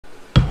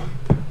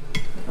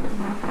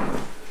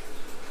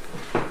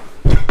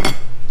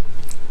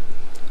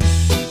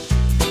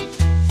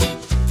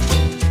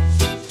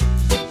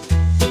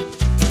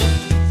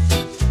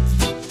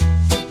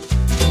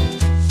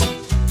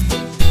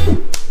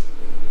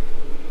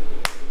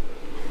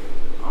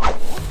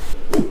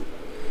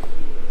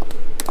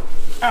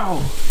Ow!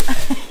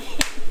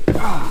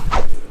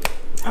 Ah.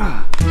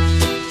 Ah.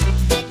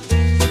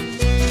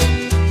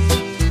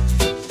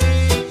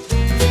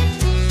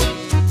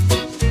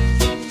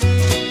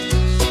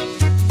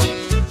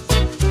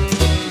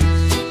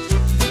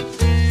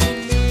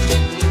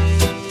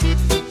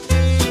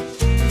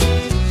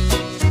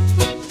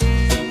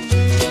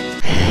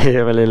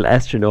 You're a little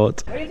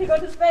astronaut. Ready to go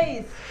to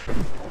space.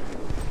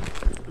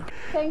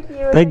 Thank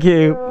you. Thank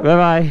you. Bye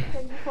bye.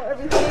 Thank you for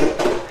everything.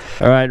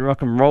 All right,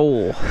 rock and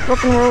roll.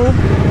 Rock and roll.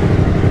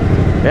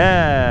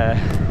 Yeah.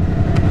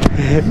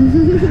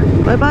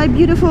 Bye bye,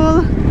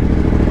 beautiful.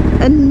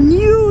 A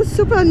new,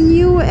 super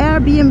new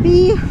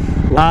Airbnb.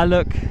 Ah,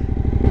 look,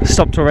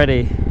 stopped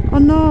already. Oh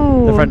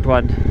no. The front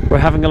one. We're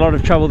having a lot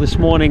of trouble this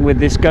morning with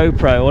this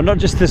GoPro, or not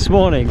just this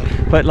morning,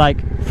 but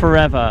like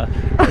forever.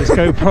 This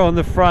GoPro on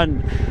the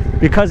front,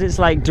 because it's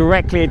like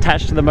directly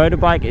attached to the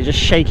motorbike, it's just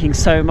shaking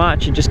so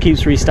much, it just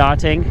keeps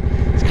restarting.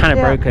 It's kind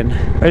of broken.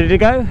 Ready to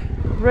go?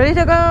 Ready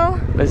to go?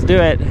 Let's do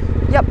it.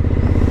 Yep.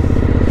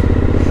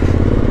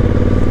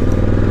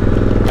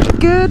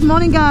 Good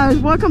morning, guys.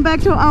 Welcome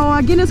back to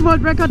our Guinness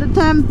World Record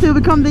attempt to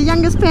become the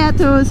youngest pair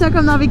to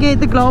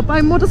circumnavigate the globe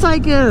by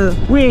motorcycle.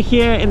 We're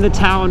here in the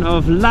town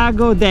of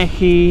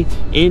Lagodekhi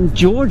in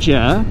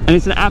Georgia, and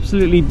it's an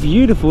absolutely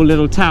beautiful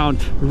little town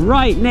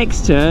right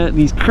next to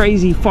these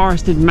crazy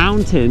forested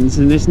mountains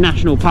and this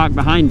national park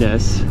behind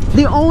us.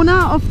 The owner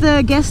of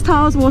the guest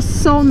house was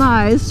so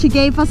nice. She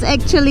gave us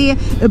actually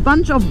a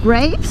bunch of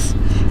grapes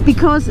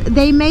because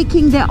they're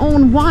making their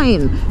own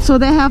wine. So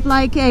they have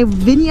like a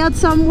vineyard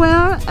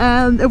somewhere,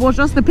 and it was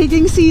just the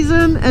picking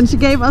season, and she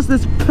gave us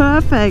this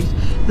perfect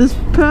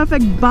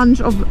bunch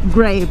of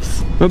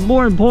grapes. But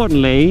more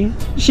importantly,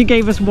 she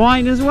gave us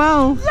wine as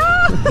well.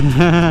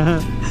 Yeah!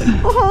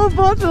 A whole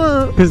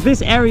bottle. Because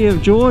this area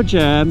of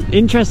Georgia,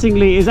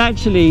 interestingly, is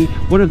actually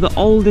one of the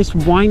oldest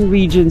wine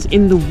regions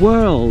in the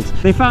world.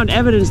 They found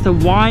evidence that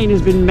wine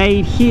has been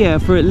made here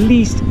for at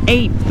least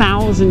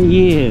 8,000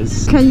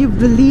 years. Can you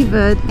believe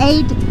it?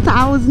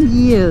 8,000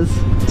 years.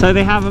 So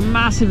they have a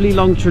massively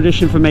long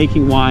tradition for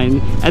making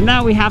wine, and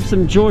now we have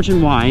some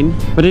Georgian wine,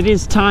 but it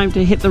is time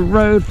to hit the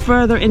road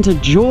further into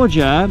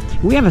Georgia.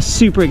 We have a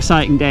super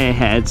exciting day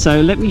ahead,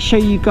 so let me show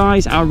you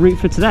guys our route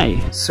for today.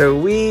 So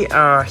we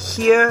are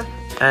here,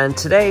 and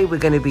today we're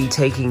going to be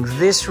taking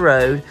this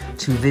road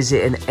to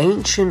visit an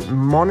ancient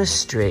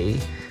monastery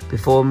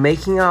before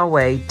making our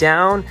way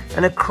down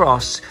and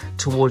across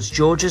towards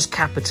Georgia's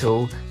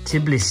capital,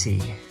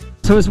 Tbilisi.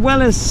 So as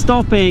well as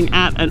stopping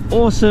at an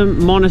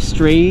awesome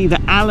monastery, the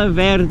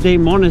Unavailable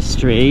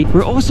Monastery,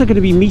 we're also going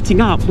to be meeting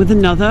up with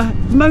another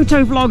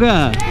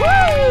motovlogger.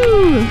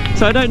 Woo!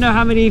 So I don't know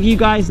how many of you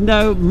guys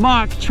know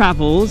Marc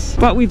Travels,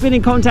 but we've been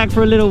in contact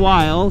for a little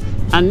while,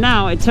 and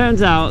now it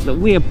turns out that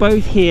we are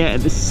both here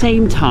at the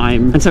same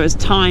time, and so it's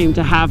time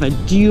to have a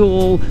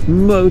dual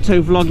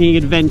motovlogging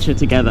adventure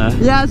together.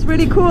 Yeah, it's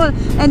really cool.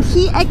 And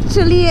he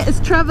actually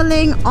is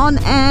traveling on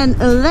an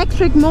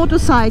electric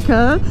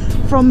motorcycle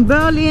from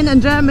Berlin in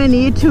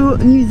Germany to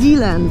New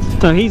Zealand.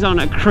 So he's on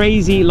a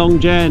crazy long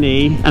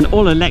journey, and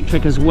all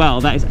electric as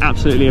well. That is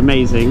absolutely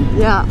amazing.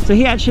 Yeah. So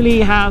he actually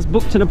has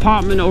booked an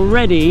apartment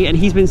already, and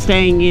he's been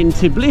staying in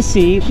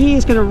Tbilisi. He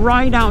is going to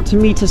ride out to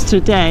meet us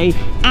today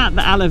at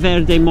the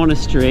Unavailable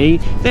Monastery.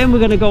 Then we're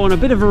going to go on a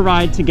bit of a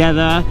ride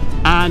together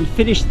and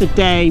finish the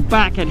day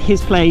back at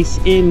his place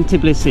in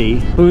Tbilisi.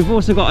 But we've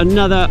also got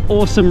another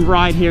awesome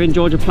ride here in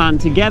Georgia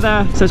planned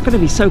together, so it's going to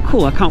be so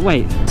cool. I can't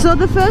wait. So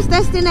the first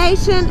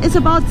destination is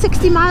about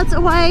 60 miles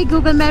away.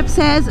 Google Maps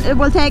says it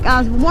will take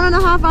us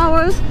 1.5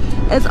 hours.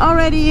 It's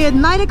already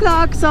 9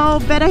 o'clock, so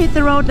better hit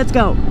the road. Let's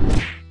go.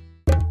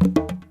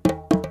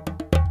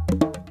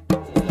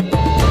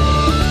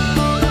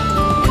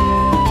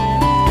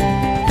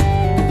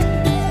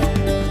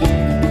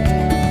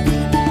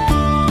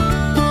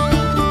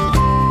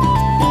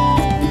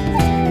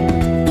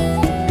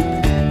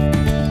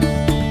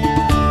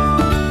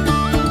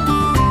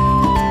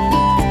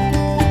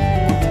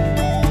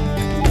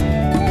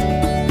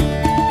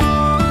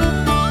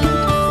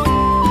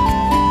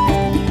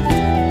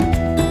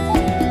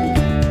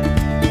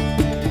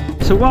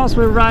 So whilst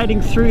we're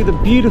riding through the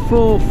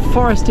beautiful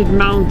forested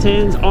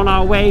mountains on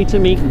our way to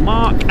meet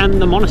Marc and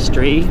the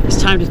monastery,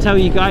 it's time to tell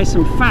you guys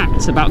some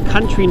facts about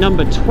country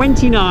number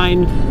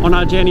 29 on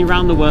our journey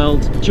around the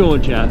world,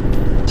 Georgia.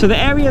 So the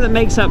area that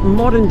makes up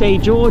modern-day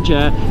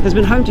Georgia has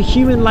been home to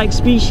human-like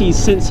species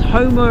since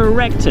Homo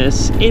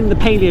erectus in the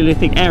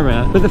Paleolithic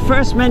era. But the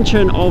first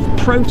mention of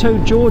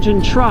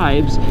Proto-Georgian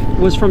tribes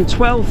was from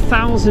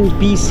 12,000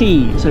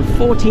 BC, so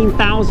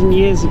 14,000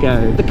 years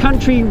ago. The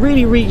country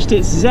really reached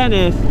its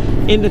zenith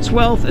in the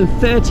 12th and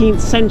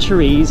 13th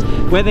centuries,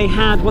 where they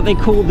had what they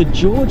call the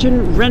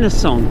Georgian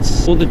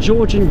Renaissance, or the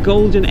Georgian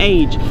Golden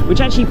Age,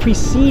 which actually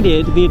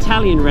preceded the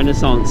Italian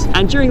Renaissance.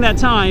 And during that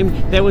time,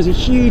 there was a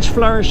huge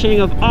flourishing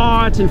of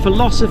art and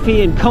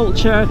philosophy and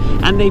culture,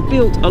 and they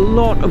built a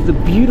lot of the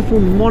beautiful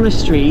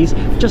monasteries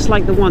just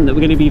like the one that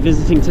we're going to be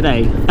visiting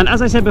today. And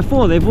as I said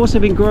before, they've also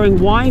been growing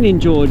wine in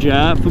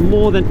Georgia for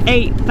more than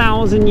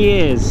 8,000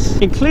 years,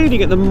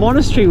 including at the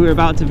monastery we're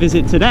about to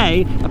visit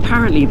today.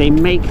 Apparently they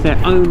make their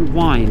own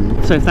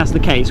wine, so if that's the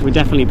case, we're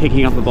definitely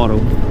picking up a bottle.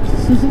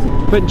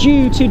 But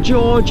due to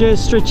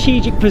Georgia's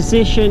strategic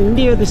position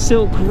near the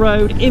Silk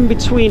Road, in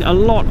between a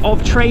lot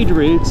of trade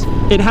routes,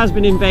 it has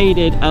been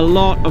invaded a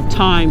lot of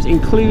times,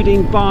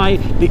 including by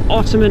the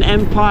Ottoman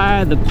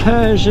Empire, the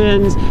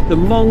Persians, the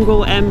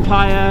Mongol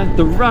Empire,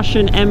 the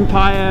Russian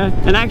Empire.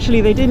 And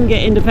actually they didn't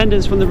get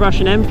independence from the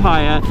Russian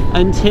Empire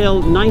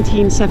until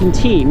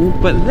 1917,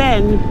 but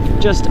then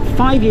just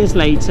 5 years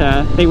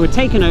later they were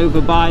taken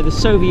over by the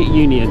Soviet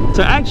Union.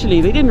 So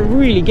actually they didn't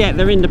really get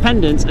their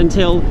independence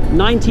until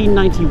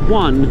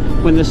 1991,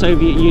 when the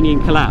Soviet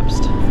Union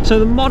collapsed. So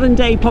the modern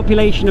day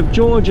population of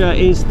Georgia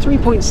is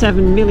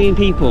 3.7 million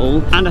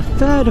people, and a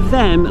third of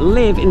them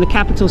live in the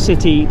capital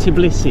city,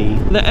 Tbilisi.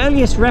 The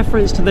earliest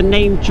reference to the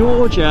name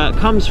Georgia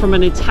comes from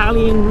an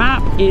Italian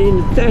map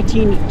in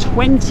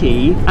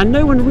 1320, and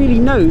no one really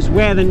knows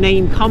where the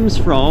name comes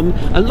from.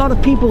 A lot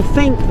of people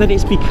think that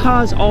it's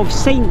because of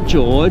St.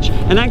 George,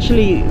 and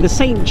actually the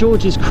St.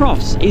 George's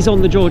cross is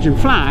on the Georgian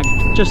flag,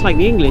 just like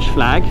the English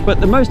flag. But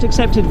the most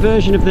accepted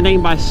version of the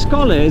name by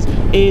scholars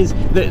is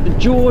that the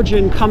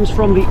Georgian comes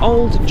from the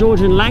old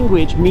Georgian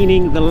language,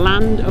 meaning the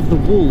land of the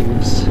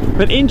wolves.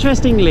 But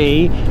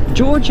interestingly,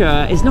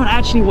 Georgia is not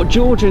actually what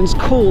Georgians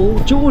call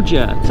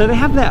Georgia. So they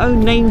have their own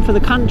name for the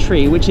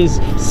country, which is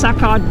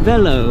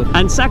Sakartvelo,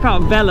 and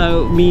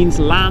Sakartvelo means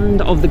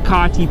land of the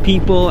Karti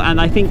people, and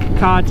I think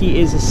Karti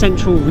is a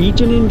central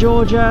region in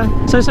Georgia.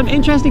 So some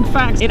interesting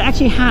facts: it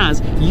actually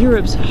has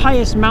Europe's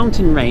highest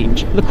mountain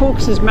range. The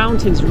Caucasus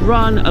Mountains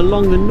run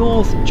along the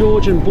North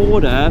Georgian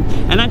border,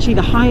 and actually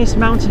the highest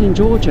mountain in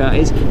Georgia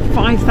is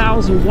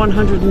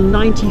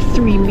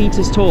 5,193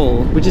 meters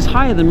tall, which is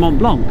higher than Mont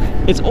Blanc.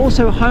 It's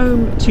also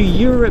home to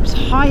Europe's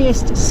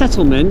highest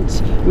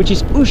settlement, which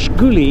is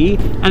Ushguli,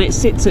 and it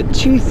sits at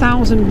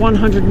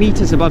 2,100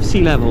 meters above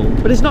sea level.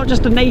 But it's not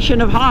just a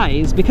nation of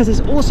highs, because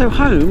it's also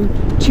home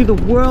to the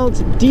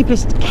world's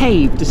deepest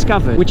cave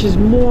discovered, which is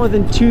more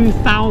than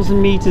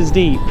 2,000 meters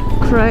deep.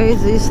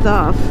 Crazy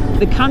stuff.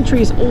 The country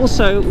is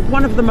also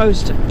one of the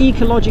most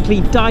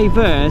ecologically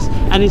diverse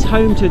and is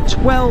home to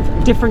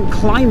 12 different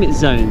climate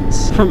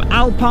zones, from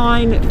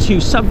alpine to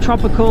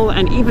subtropical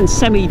and even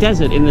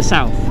semi-desert in the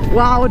south.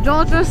 Wow,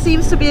 Georgia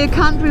seems to be a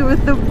country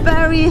with a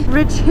very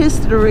rich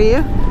history.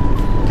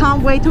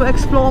 Can't wait to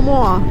explore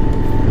more.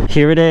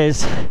 Here it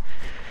is.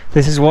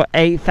 This is what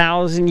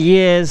 8,000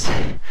 years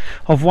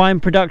of wine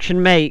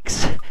production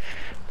makes.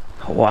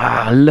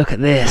 Wow, look at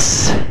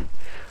this.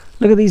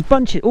 Look at these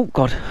bunches. Oh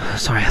God,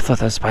 sorry, I thought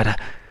that was a spider.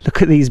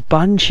 Look at these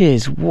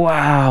bunches.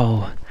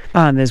 Wow.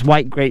 And there's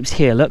white grapes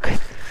here, look.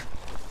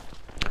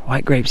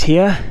 White grapes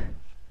here.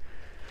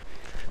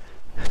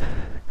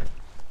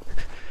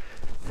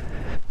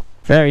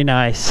 Very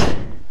nice.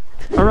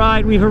 All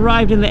right, we've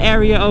arrived in the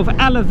area of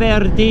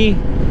Alaverdi,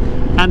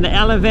 and the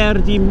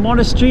Alaverdi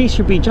monastery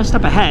should be just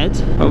up ahead.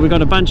 But we've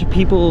got a bunch of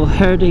people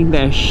herding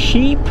their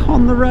sheep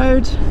on the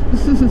road.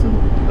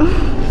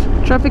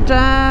 Traffic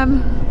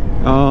jam.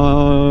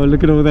 Oh,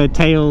 look at all their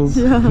tails.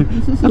 Yeah.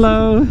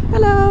 Hello.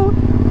 Hello.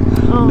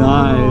 Oh,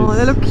 nice.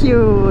 They look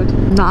cute.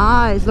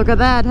 Nice. Look at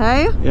that,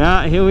 hey?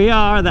 Yeah, here we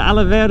are, the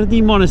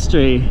Alaverdi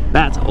monastery.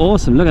 That's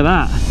awesome. Look at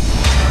that.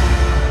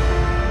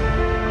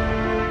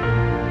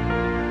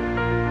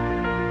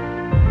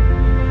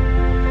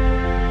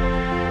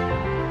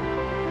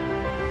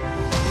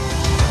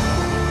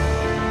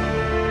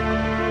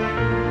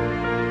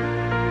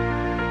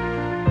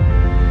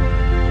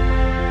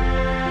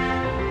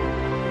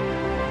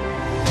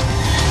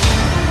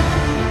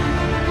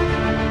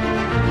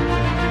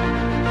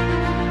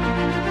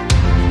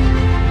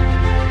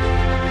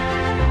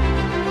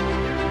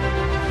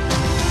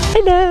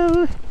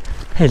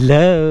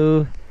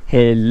 Hello.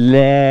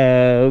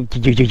 Hello. Hello.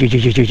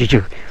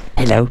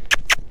 Hello.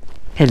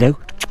 Hello.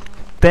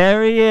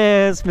 There he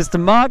is, Mr.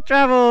 Marc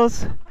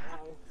Travels.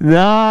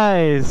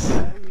 Nice.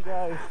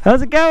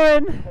 How's it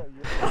going?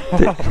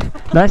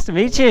 Nice to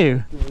meet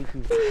you.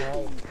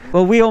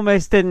 Well, we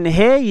almost didn't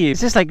hear you.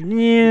 It's just like,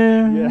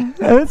 yeah.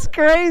 That's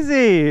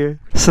crazy.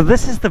 So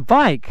this is the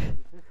bike.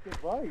 This is the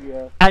bike,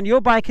 yeah. And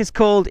your bike is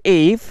called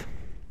Eve.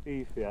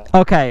 Eve, yeah.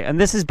 Okay,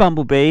 and this is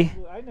Bumblebee.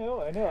 I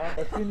know.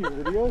 I've seen your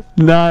videos.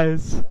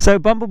 Nice. So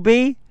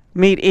Bumblebee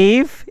meet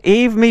Eve.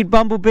 Eve meet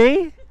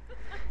Bumblebee.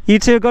 You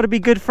two have got to be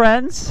good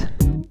friends.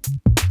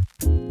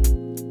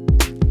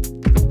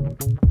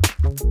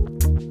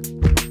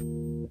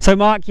 So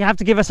Marc, you have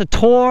to give us a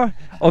tour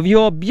of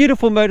your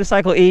beautiful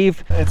motorcycle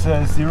Eve. It's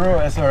a Zero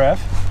SRF,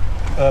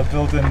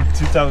 built in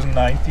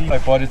 2019. I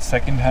bought it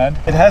secondhand.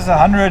 It has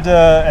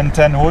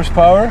 110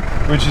 horsepower,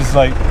 which is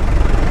like,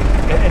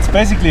 it's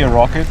basically a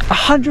rocket.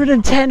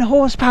 110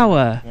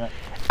 horsepower? Yeah.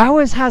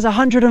 Ours has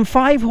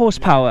 105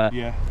 horsepower.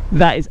 Yeah.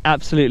 That is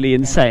absolutely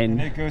insane.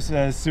 And it goes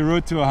 0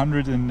 to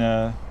 100 in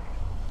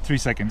 3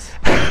 seconds.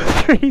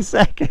 3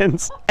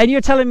 seconds. And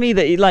you're telling me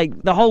that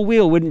like the whole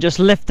wheel wouldn't just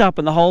lift up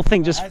and the whole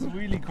thing just... It has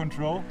really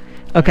control.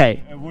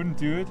 Okay. I wouldn't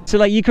do it. So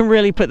like you can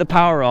really put the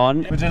power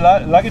on. But the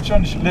luggage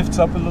on lifts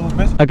up a little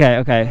bit. Okay,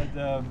 okay.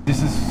 But,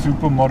 this is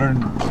super modern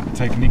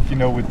technique, you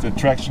know, with the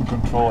traction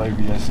control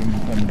ABS and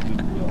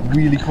the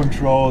wheelie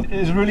control.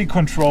 It's really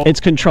controlled. It's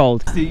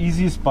controlled. It's the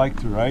easiest bike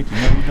to ride. You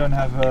know, you don't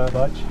have a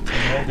clutch.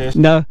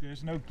 You know,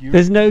 there's no gears.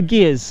 There's no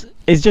gears.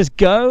 It's just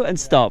go and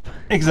stop.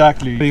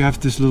 Exactly. You have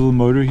this little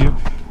motor here.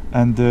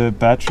 And the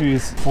battery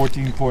is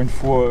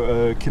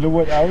 14.4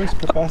 kilowatt hours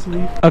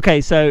capacity.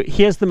 Okay, so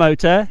here's the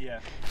motor, yeah.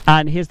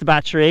 And here's the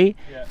battery,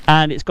 yeah.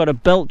 And it's got a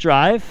belt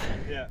drive.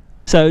 Yeah.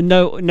 So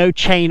no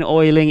chain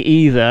oiling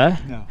either.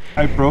 No.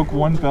 I broke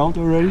one belt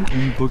already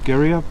in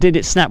Bulgaria. Did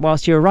it snap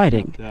whilst you were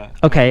riding? Yeah.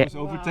 Okay. I was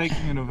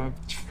overtaking in November.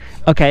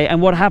 Okay,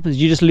 and what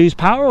happens? You just lose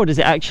power, or does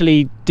it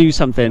actually do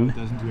something? No, it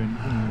doesn't do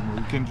anything anymore.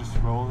 You can just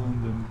roll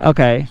and then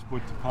okay.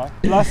 put the park.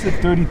 It lasted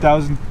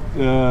 30,000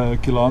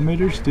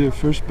 kilometers, the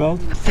first belt.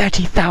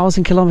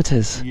 30,000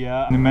 kilometers?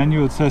 Yeah, in the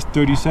manual it says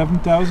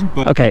 37,000,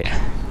 but okay.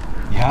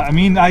 Yeah, I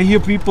mean, I hear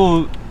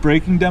people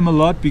breaking them a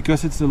lot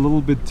because it's a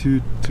little bit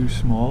too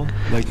small,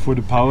 like for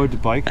the power the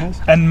bike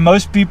has. And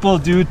most people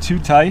do it too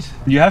tight.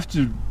 You have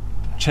to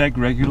check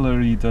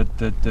regularly that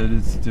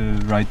it's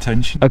the right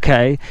tension.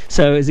 Okay,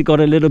 so has it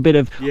got a little bit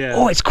of... Yeah.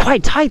 Oh, it's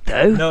quite tight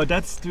though. No,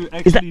 that's too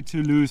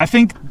loose. I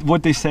think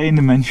what they say in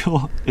the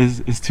manual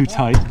is too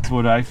tight. That's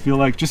what I feel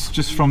like,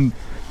 just from...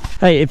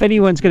 Hey, if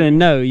anyone's gonna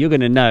know, you're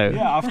gonna know.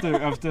 Yeah,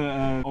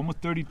 after almost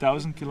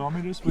 30,000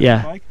 kilometers with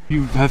yeah. the bike,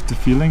 you have the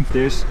feeling.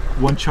 There's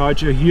one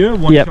charger here,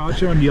 one yep.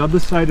 charger on the other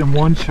side, and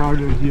one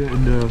charger here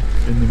in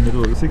the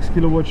middle. A 6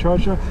 kilowatt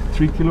charger,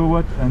 3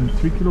 kilowatt, and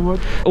 3 kilowatt.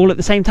 All at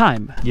the same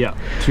time? Yeah,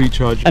 3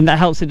 chargers. And that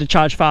helps it to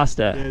charge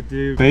faster? Yeah,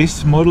 the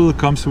base model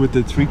comes with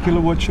the 3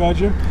 kilowatt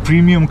charger.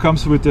 Premium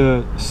comes with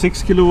a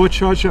 6 kilowatt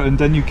charger, and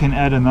then you can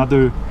add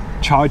another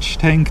charge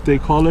tank, they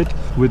call it,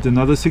 with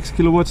another 6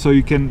 kilowatts. So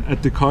you can,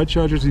 at the car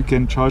chargers, you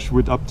can charge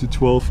with up to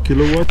 12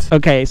 kilowatts.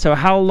 Okay, so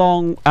how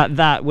long at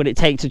that would it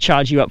take to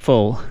charge you up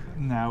full?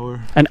 An hour.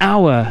 An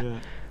hour? Yeah.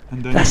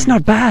 And then that's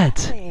not bad.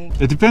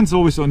 It depends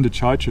always on the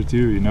charger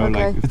too, you know.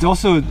 Okay. Like it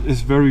also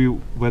is very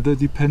weather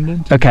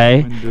dependent.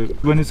 Okay.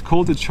 When it's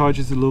cold, it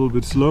charges a little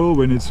bit slow.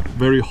 When it's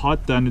very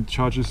hot, then it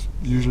charges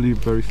usually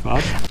very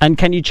fast. And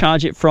can you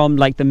charge it from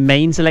like the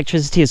mains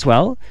electricity as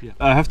well? Yeah,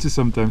 I have to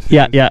sometimes.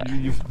 Yeah, yeah.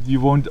 You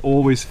won't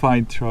always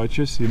find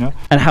chargers, you know.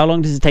 And how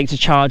long does it take to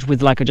charge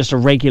with like just a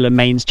regular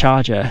mains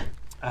charger?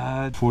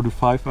 4 to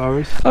 5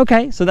 hours.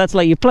 Okay, so that's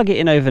like you plug it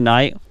in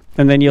overnight,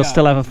 and then you'll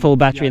still have a full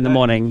battery in the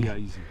morning. Yeah,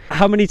 easy.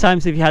 How many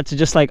times have you had to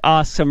just like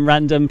ask some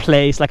random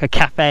place, like a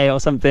cafe or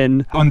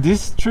something? On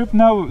this trip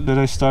now that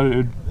I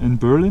started in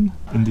Berlin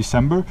in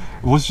December,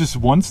 it was just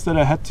once that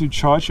I had to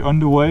charge on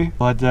the way.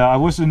 But I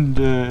was in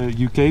the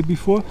UK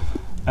before,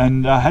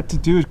 and I had to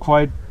do it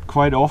quite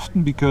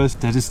often because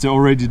that is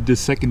already the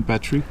second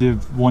battery. The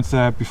ones that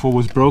I had before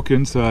was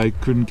broken, so I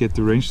couldn't get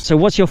the range. So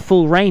what's your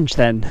full range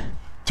then?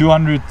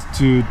 200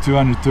 to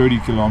 230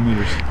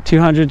 kilometers.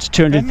 200 to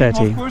 230.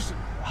 And of course,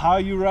 how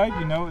you ride,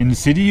 you know. In the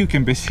city you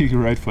can basically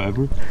ride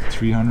forever,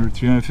 300,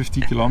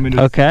 350 kilometers.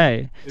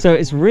 Okay, so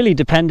it's really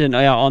dependent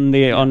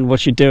on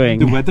what you're doing.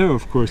 The weather,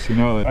 of course, you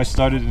know. I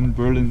started in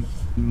Berlin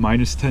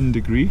minus 10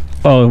 degree.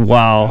 Oh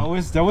wow.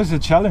 That was a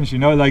challenge, you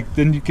know, like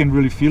then you can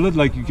really feel it,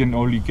 like you can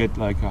only get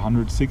like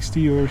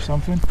 160 or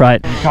something.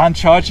 Right. You can't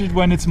charge it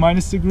when it's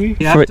minus degree.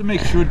 You have to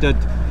make sure that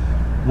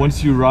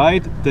once you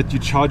ride, that you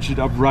charge it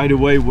up right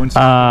away once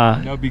you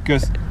know,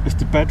 because if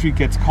the battery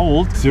gets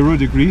cold, 0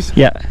 degrees,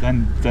 yeah,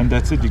 then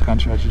that's it, you can't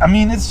charge it. I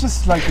mean, it's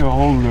just like a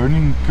whole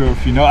learning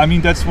curve, you know. I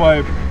mean, that's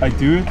why I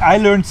do it. I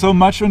learned so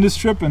much on this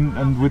trip,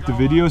 and with the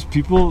videos,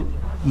 people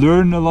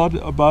learn a lot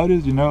about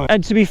it, you know.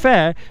 And to be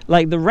fair,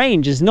 like the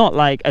range is not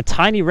like a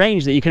tiny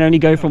range that you can only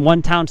go from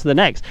one town to the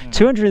next.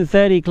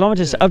 230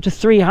 kilometers up to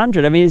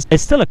 300. I mean,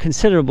 it's still a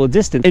considerable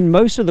distance. In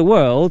most of the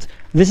world,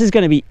 this is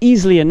going to be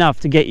easily enough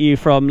to get you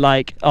from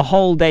like a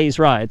whole day's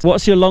ride.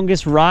 What's your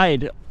longest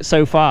ride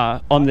so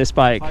far on this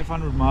bike?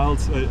 500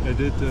 miles. I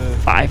did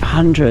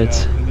 500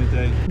 in a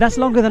day. That's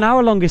longer than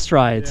our longest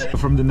ride. Yeah.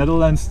 From the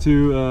Netherlands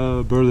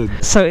to Berlin.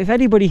 So if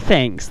anybody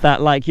thinks that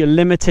like you're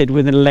limited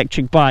with an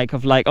electric bike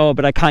of like, oh,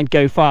 but I can't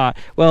go far,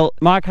 well,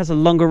 Marc has a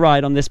longer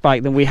ride on this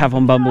bike than we have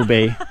on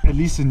Bumblebee. At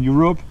least in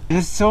Europe,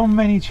 there's so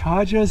many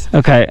chargers.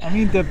 Okay. I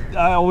mean,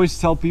 I always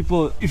tell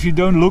people, if you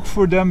don't look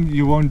for them,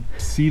 you won't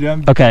see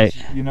them. Okay.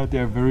 You know,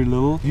 they're very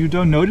little. You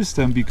don't notice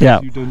them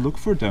because you don't look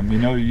for them. You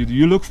know,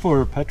 you look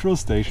for a petrol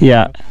station.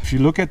 Yeah. You know? If you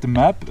look at the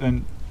map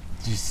and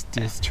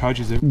there's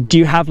charges everywhere. Do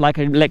you have like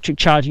an electric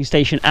charging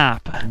station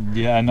app?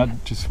 Yeah,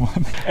 not just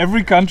one.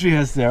 Every country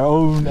has their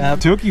own app.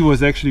 Turkey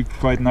was actually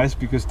quite nice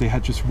because they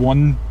had just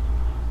one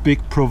big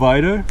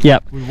provider.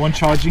 Yep. With one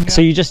charging app.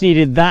 So you just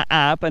needed that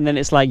app, and then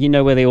it's like you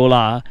know where they all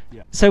are.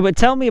 Yeah. So, but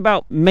tell me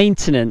about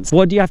maintenance.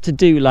 What do you have to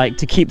do like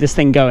to keep this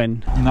thing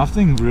going?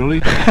 Nothing really.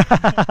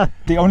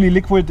 The only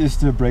liquid is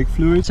the brake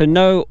fluid. So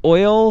no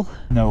oil?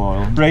 No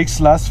oil.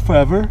 Brakes last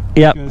forever.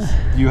 Yep. Because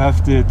you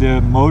have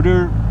the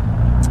motor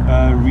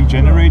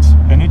regenerates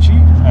energy,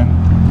 and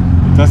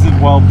it does it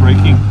while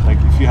braking. Like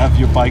if you have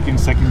your bike in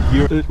second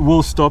gear, it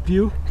will stop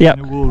you. Yep.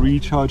 And it will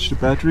recharge the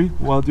battery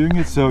while doing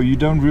it, so you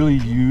don't really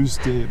use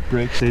the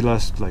brakes. They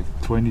last like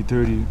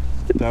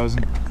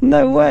 20-30,000.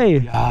 No way.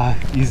 Yeah,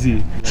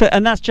 easy. So,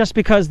 and that's just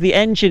because the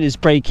engine is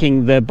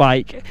braking the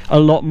bike a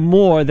lot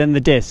more than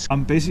the disc.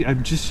 I'm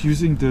just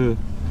using the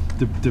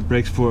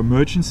brakes for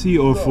emergency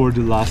or for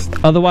the last.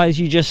 Otherwise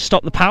you just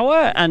stop the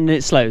power and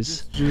it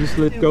slows. You just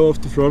let go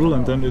of the throttle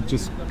and then it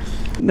just.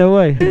 No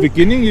way. In the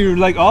beginning you're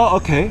like, oh,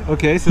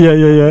 okay, so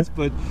yeah.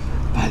 But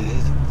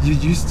you're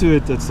used to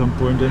it at some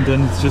point, and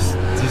then it's just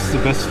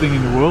the best thing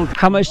in the world.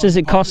 How much does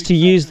it cost to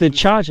use the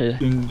charger?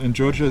 In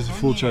Georgia, it's a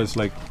full charge,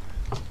 like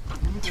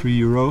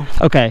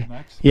 €3. Okay.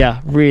 Max. Yeah,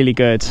 really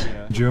good.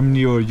 Yeah.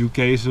 Germany or UK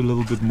is a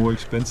little bit more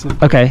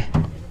expensive. Okay.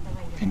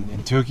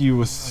 In Turkey it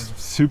was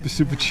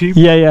super cheap.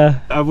 Yeah.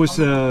 I was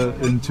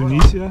in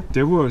Tunisia.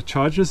 There were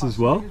chargers as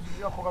well,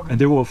 and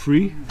they were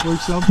free, for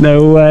example.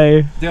 No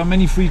way. There are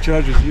many free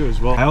chargers here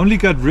as well. I only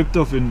got ripped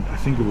off in, I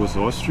think it was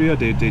Austria.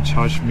 They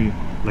charged me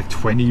like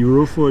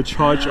 €20 for a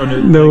charge on a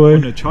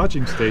on a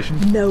charging station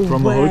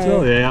from a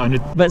hotel. Yeah,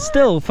 and but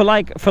still, for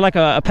like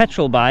a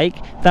petrol bike,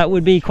 that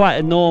would be quite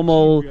a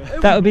normal.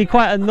 That would be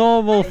quite a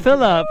normal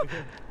fill up.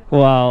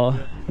 Wow. All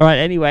right.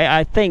 Anyway,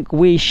 I think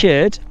we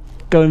should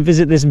go and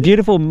visit this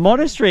beautiful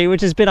monastery,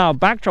 which has been our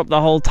backdrop the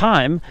whole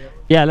time.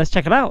 Yeah, let's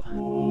check it out.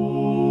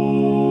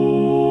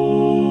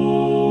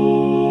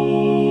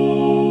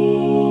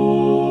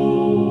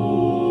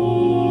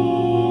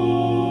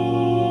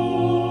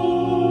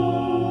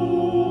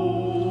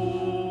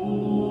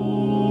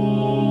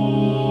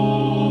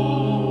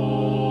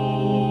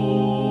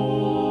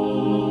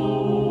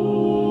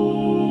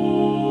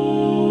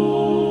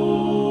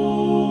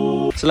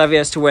 So Lavi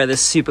has to wear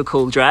this super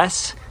cool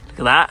dress. Look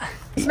at that.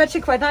 It's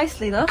matching quite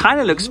nicely, though. Kind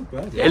of looks,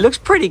 it looks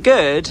pretty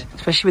good,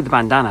 especially with the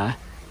bandana.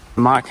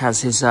 Mark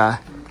has his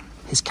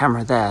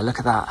camera there. Look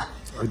at that.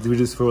 I do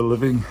this for a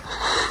living.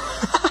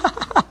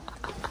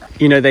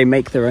 You know, they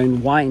make their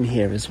own wine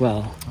here as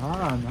well.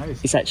 Ah, nice.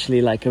 It's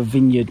actually like a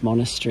vineyard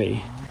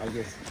monastery. I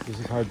guess this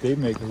is how they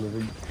make a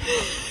living.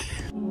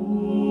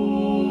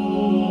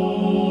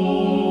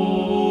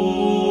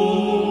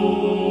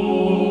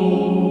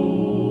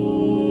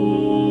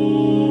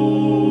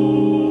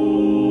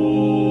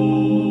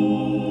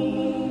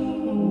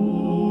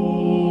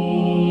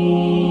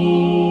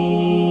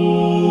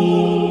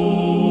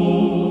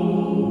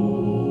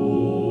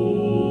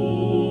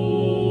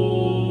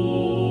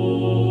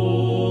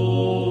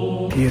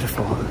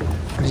 Beautiful.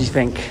 What do you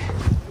think?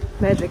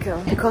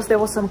 Magical. Because there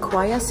was some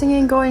choir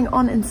singing going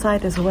on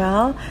inside as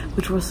well,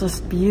 which was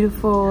just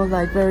beautiful,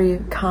 like very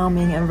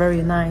calming and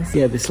very nice.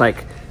 Yeah, this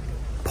like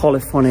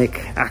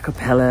polyphonic a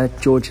cappella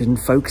Georgian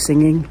folk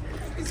singing.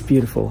 It's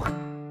beautiful.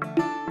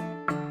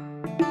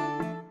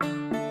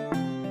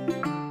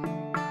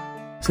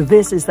 So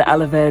this is the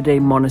Alaverde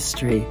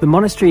Monastery. The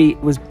monastery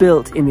was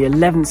built in the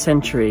 11th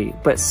century,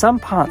 but some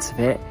parts of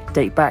it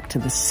date back to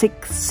the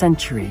 6th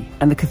century.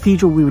 And the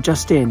cathedral we were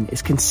just in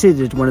is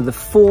considered one of the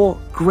 4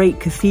 great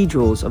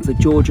cathedrals of the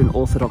Georgian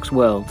Orthodox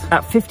world.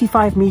 At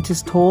 55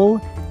 meters tall,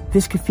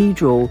 this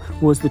cathedral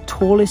was the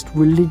tallest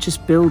religious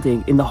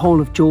building in the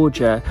whole of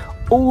Georgia,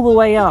 all the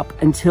way up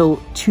until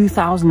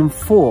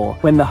 2004,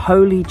 when the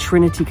Holy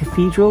Trinity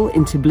Cathedral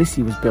in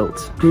Tbilisi was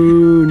built.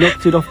 Ooh,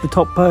 knocked it off the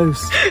top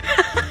post.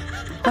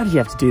 Why did you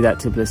have to do that,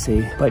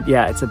 Tiblisi? But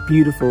yeah, it's a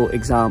beautiful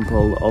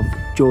example of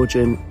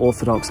Georgian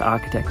Orthodox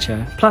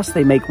architecture. Plus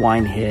they make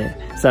wine here,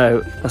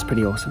 so that's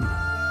pretty awesome.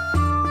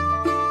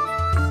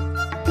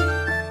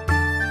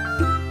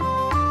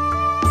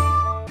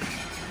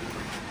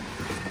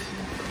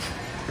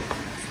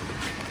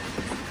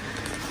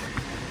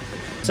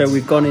 So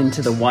we've gone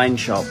into the wine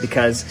shop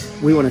because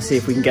we want to see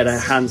if we can get our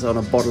hands on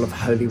a bottle of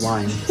holy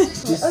wine.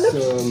 This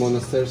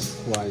monastery's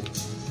wine.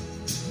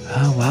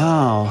 Oh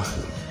wow.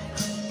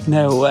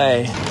 No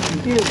way.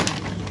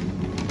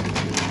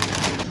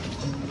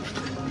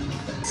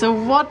 So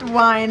what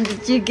wine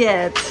did you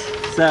get?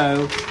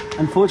 So,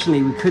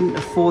 unfortunately, we couldn't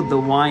afford the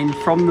wine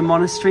from the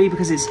monastery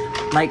because it's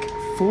like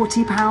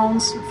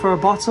 £40 for a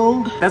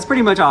bottle. That's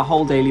pretty much our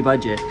whole daily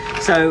budget.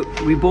 So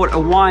we bought a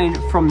wine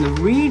from the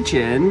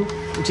region,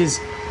 which is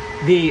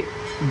the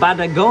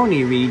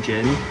Badagoni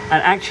region,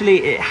 and actually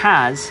it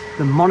has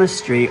the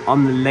monastery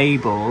on the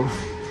label.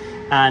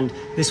 And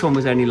this one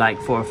was only like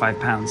 £4 or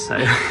 £5, so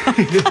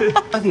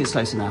I think it's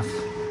close enough.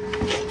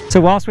 So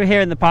whilst we're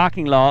here in the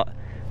parking lot,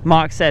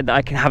 Mark said that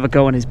I can have a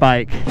go on his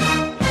bike.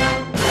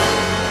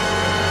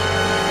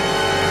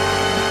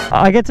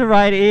 I get to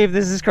ride Eve,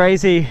 this is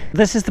crazy.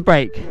 This is the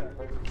brake.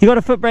 You got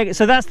a foot brake,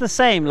 so that's the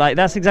same, like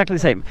that's exactly the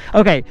same.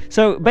 Okay,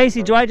 so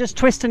basically do I just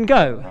twist and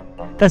go?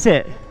 That's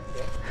it?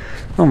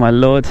 Oh my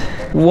lord.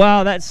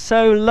 Wow, that's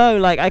so low.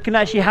 Like I can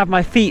actually have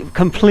my feet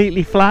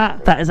completely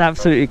flat. That is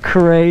absolutely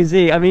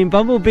crazy. I mean,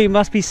 Bumblebee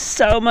must be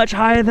so much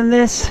higher than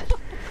this.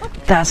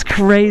 That's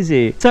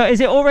crazy. So is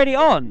it already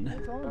on?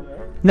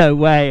 No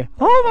way.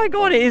 Oh my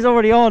god, it is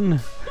already on.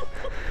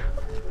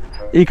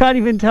 You can't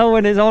even tell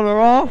when it's on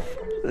or off.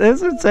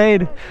 That's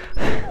insane.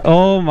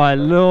 Oh my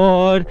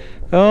lord.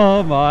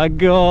 Oh my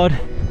god.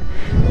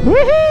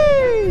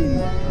 Woohoo!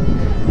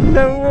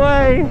 No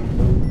way.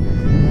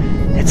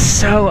 It's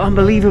so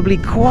unbelievably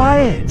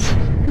quiet.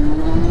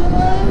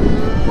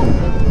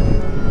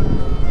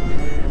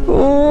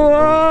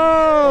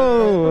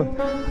 Whoa!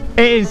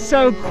 It is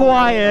so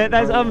quiet.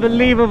 That's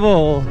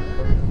unbelievable.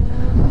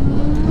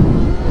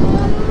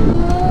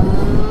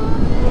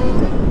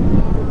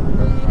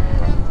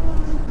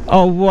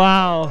 Oh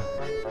wow.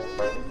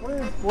 Put it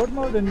in sport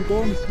mode and you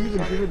go on the street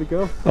and give it a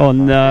go. Oh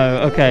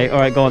no. Okay,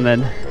 alright, go on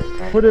then.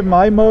 Put it in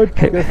my mode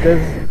because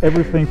there's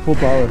everything full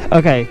power.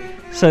 Okay,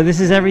 so this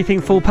is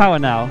everything full power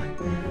now.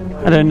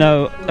 I don't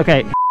know.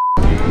 Okay.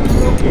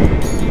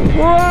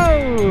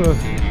 Whoa!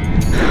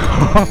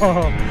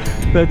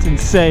 That's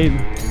insane.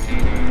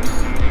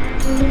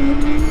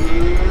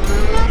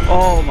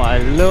 Oh my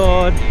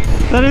lord.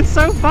 That is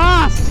so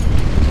fast!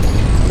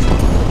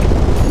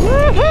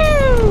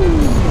 Woohoo!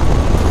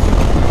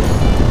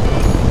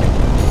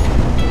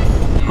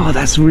 Oh,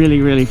 that's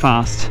really, really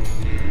fast.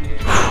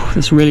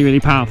 That's really, really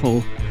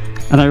powerful.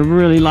 And I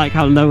really like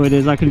how low it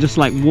is. I can just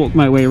like walk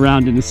my way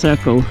around in a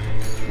circle.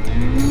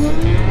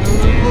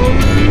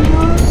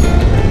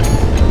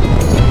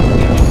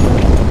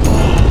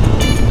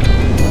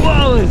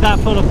 Whoa, is that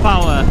full of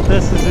power?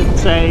 This is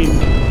insane.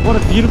 What a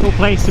beautiful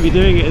place to be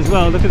doing it as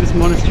well. Look at this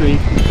monastery.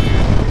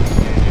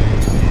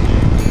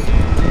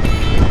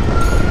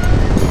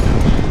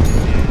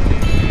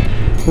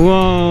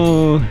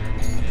 Whoa.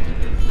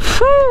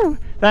 Whew.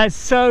 That's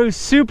so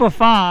super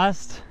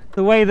fast.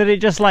 The way that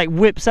it just like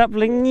whips up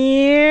like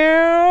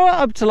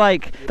up to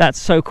like, that's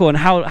so cool. And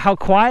how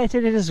quiet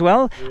it is as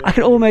well. I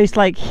can almost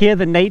like hear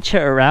the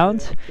nature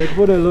around. That's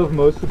what I love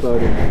most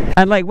about it.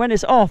 And like when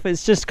it's off,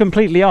 it's just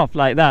completely off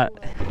like that.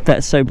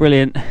 That's so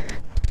brilliant.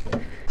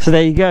 So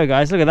there you go,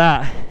 guys, look at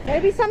that.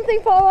 Maybe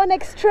something for our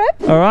next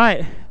trip? All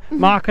right,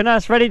 Mark and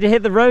us ready to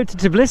hit the road to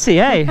Tbilisi,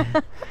 hey?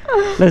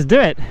 Let's do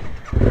it.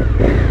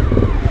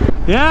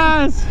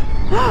 Yes!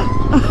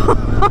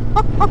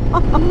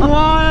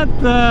 What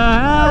the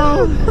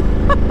hell?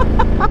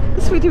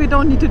 Sweetie, we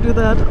don't need to do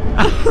that.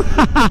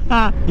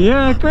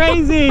 You're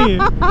crazy!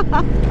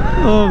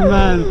 Oh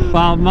man.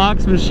 Wow,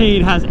 Mark's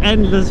machine has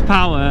endless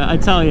power, I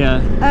tell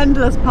you.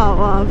 Endless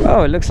power.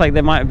 Oh, it looks like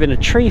there might have been a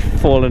tree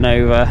fallen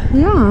over.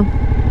 Yeah.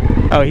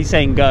 Oh, he's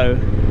saying go.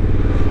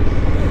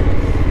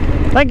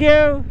 Thank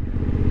you!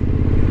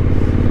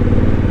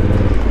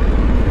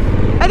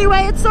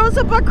 Anyway, it's so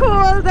super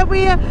cool that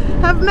we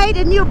have made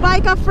a new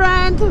biker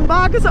friend.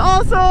 Mark is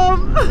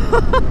awesome.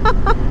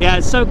 Yeah,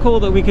 it's so cool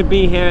that we could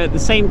be here at the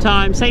same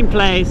time, same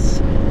place,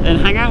 and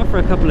hang out for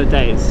a couple of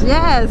days.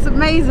 Yes,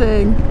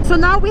 amazing. So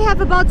now we have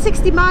about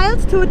 60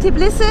 miles to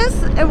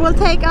Tbilisi. It will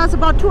take us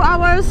about 2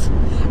 hours.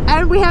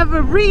 And we have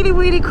a really,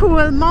 really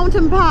cool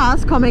mountain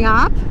pass coming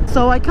up.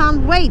 So I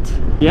can't wait.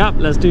 Yep,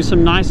 let's do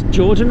some nice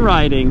Georgian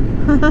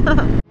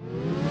riding.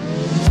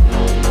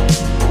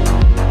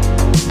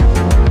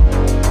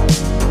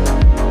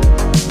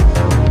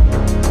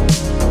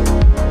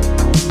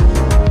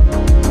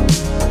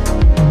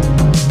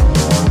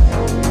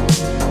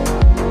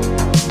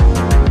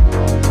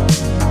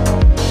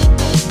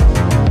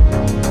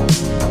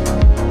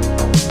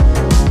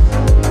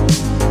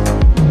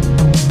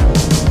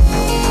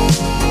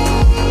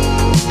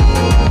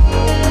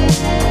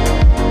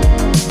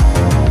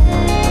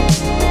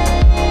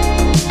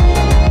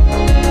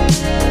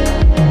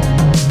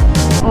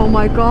 Oh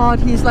my god,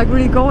 he's like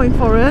really going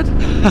for it.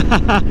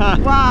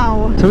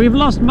 Wow. So we've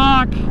lost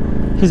Mark.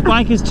 His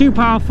bike is too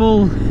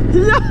powerful.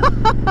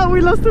 Yeah,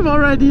 we lost him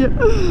already.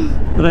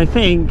 But I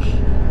think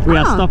we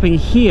are stopping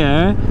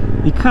here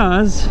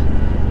because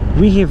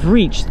we have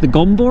reached the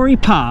Gombori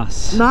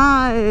Pass.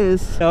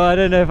 Nice. Oh, I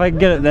don't know if I can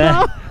get it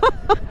there.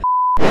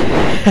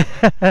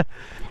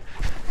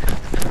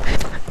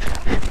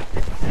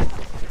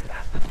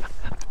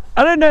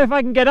 I don't know if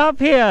I can get up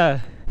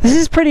here. This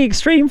is pretty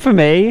extreme for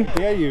me.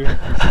 Dare you?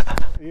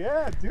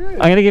 Yeah, do it.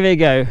 I'm gonna give it a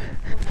go.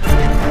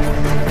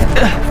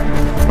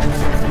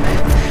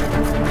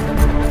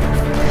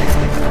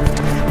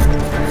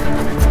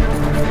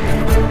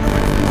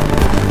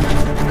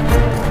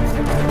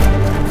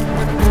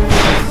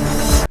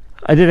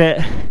 I did it.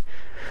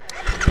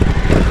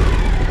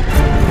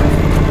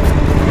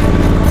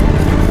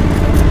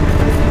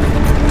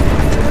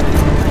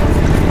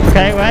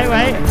 Okay,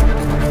 wait.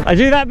 I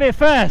do that bit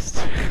first.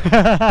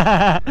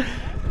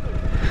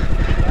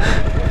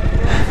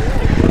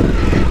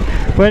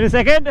 Wait a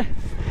second.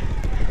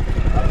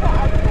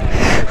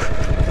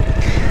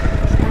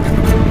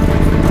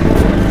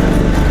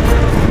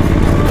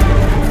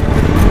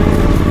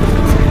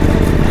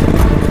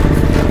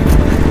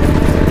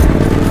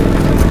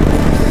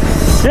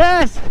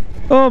 Yes!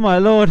 Oh my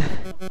lord.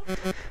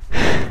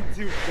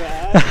 Too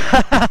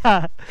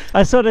bad.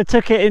 I sort of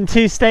took it in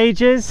 2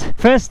 stages.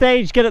 First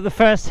stage, get up the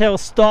first hill,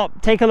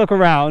 stop, take a look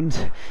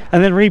around,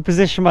 and then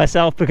reposition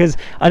myself because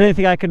I don't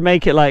think I could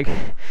make it like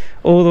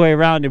all the way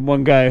around in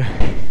one go.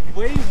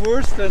 way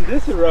worse than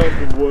this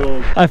around the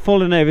world. I've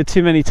fallen over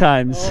too many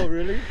times. Oh,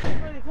 really? Too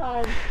many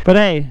times. But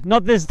hey,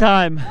 not this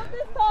time. Not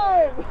this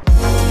time.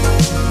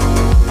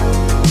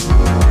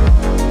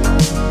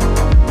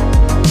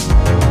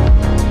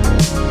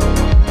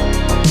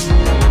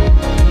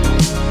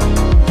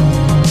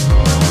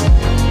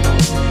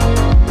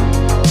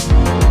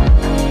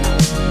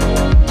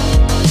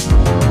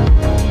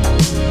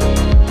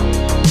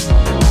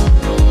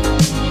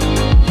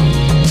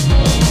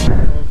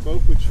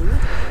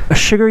 A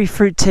sugary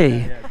fruit tea.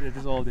 Yeah, that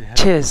is all they have.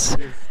 Cheers.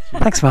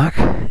 Thanks, Mark.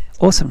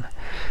 Awesome.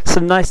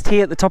 Some nice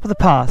tea at the top of the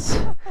pass.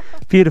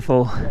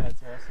 Beautiful. Yeah,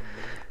 it's awesome.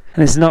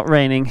 And it's not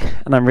raining,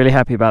 and I'm really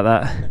happy about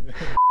that.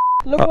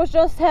 Look what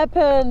just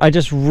happened. I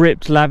just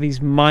ripped Lavi's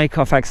mic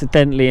off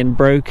accidentally and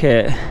broke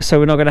it. So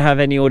we're not going to have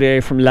any audio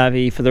from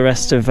Lavi for the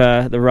rest of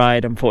the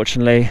ride,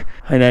 unfortunately.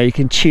 I know, you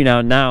can tune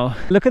out now.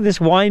 Look at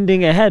this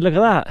winding ahead, look at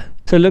that.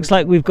 So it looks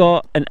like we've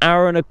got an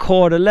hour and a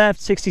quarter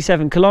left,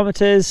 67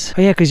 kilometers.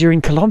 Oh yeah, because you're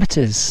in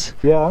kilometers.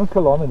 Yeah, I'm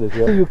kilometers.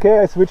 Yeah. In the UK,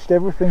 I switched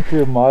everything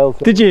to miles.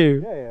 Did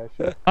you? Yeah,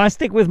 sure. I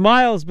stick with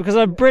miles because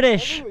I'm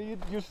British.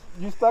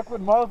 You stuck with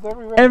miles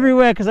everywhere?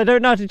 Everywhere, because I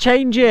don't know how to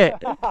change it.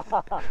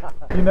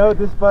 You know,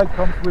 this bike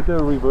comes with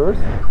a reverse.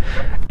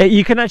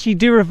 You can actually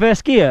do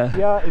reverse gear?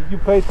 Yeah, if you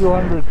pay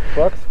 200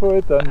 bucks for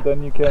it,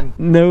 then you can.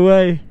 No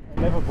way.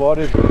 I never bought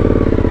it.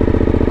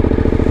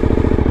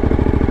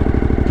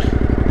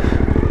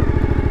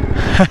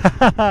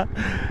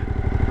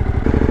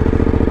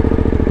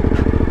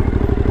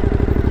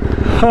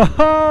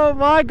 Oh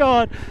my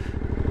god.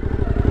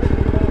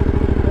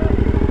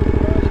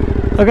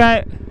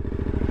 Okay.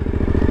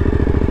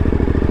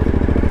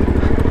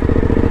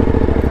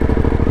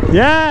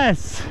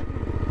 Yes.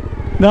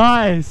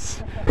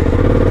 Nice.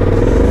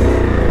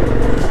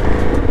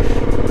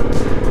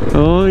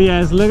 Oh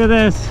yes, look at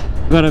this.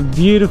 We've got a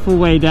beautiful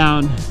way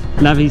down.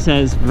 Lavi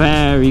says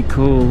very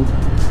cool.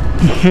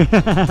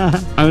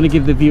 I want to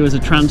give the viewers a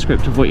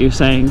transcript of what you're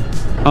saying.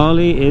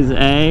 Ollie is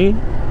a...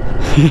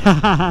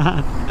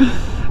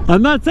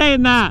 I'm not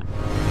saying that.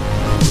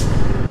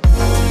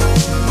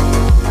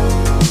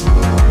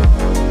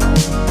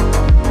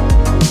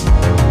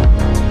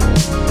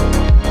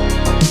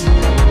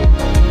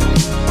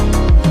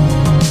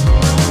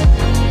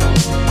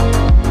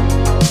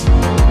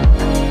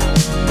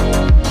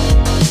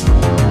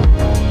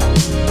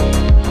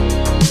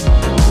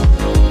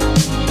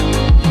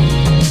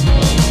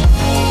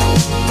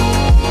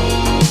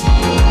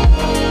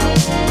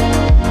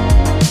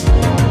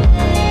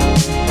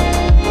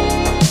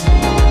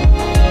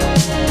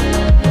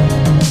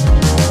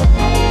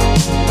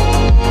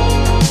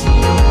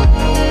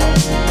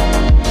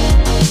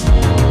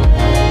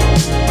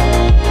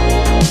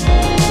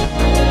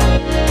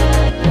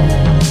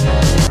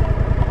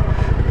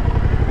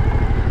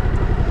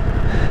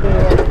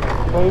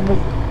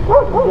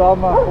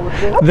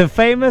 The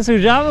famous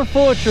Ujama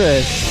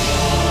Fortress.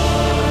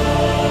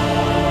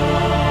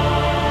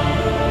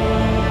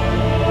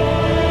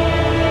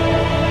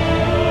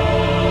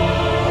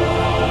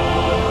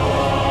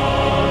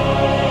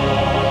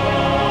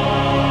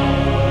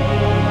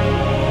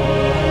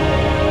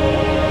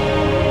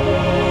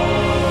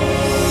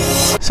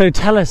 So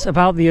tell us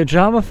about the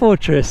Ujama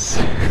Fortress.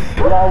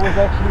 Well, it was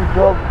actually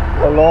built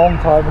a long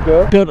time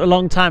ago. Built a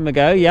long time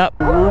ago, yep.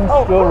 The ruins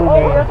still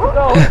remain.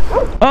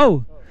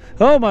 Oh!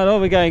 Oh my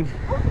lord, we're going.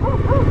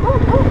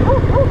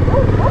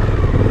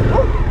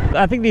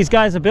 I think these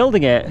guys are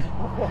building it.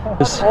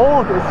 It's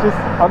old, it's just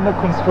under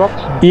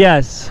construction.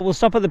 Yes. We'll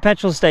stop at the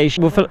petrol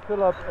station. We'll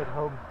fill up at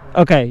home.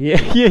 Okay, yeah,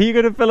 you're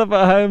gonna fill up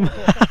at home.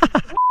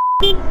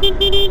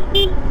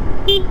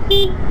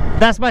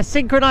 That's my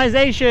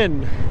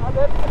synchronization.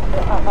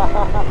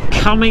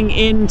 Coming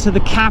into the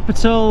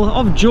capital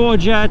of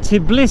Georgia,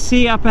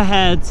 Tbilisi up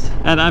ahead.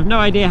 And I've no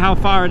idea how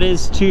far it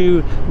is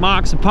to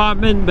Mark's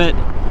apartment, but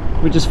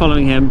we're just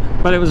following him.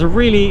 But it was a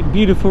really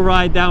beautiful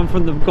ride down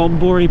from the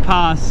Gombori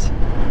Pass.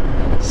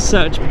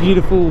 Such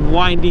beautiful,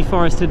 windy,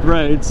 forested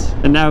roads.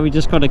 And now we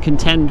just got to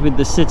contend with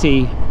the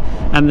city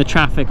and the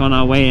traffic on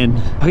our way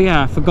in. Oh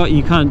yeah, I forgot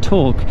you can't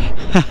talk.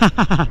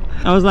 I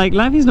was like,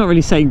 Lavi's not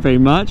really saying very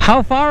much.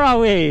 How far are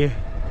we? I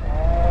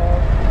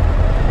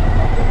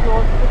think it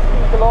was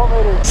 16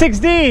 kilometers.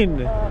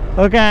 16?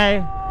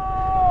 Okay.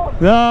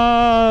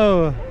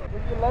 No.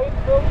 Did you late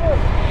filter?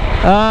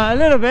 A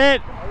little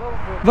bit.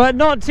 But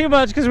not too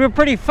much because we're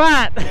pretty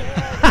fat.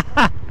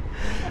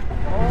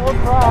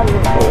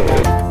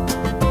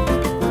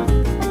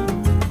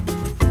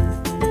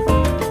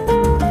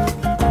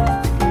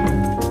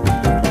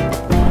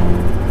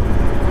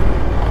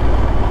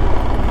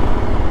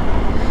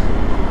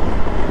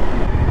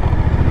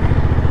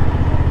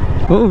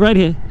 Oh, right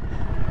here.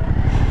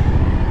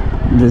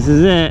 This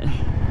is it.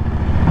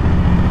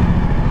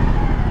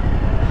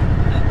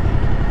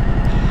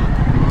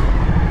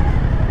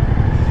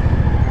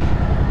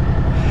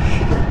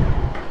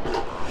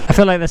 I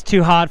feel like that's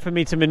too hard for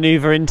me to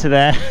maneuver into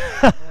there.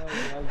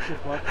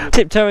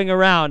 Tiptoeing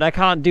around, I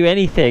can't do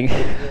anything.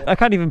 I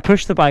can't even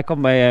push the bike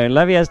on my own.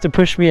 Lavi has to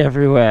push me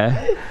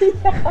everywhere.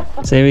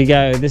 So here we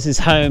go. This is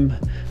home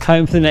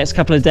home for the next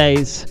couple of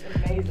days.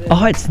 Amazing.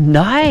 Oh, it's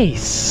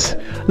nice.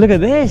 Look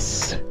at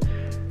this.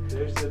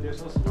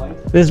 There's also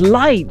light. There's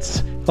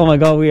lights. Oh my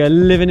God, we are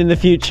living in the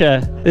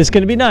future. It's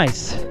going to be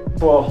nice.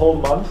 For a whole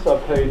month I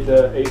paid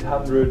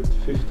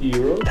 850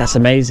 euros. That's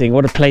amazing.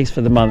 What a place for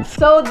the month.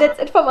 So that's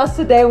it from us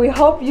today. We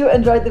hope you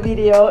enjoyed the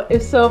video.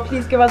 If so,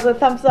 please give us a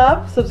thumbs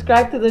up,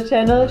 subscribe to the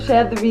channel,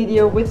 share the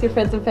video with your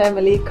friends and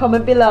family,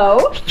 comment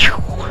below.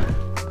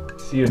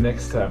 See you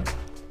next time.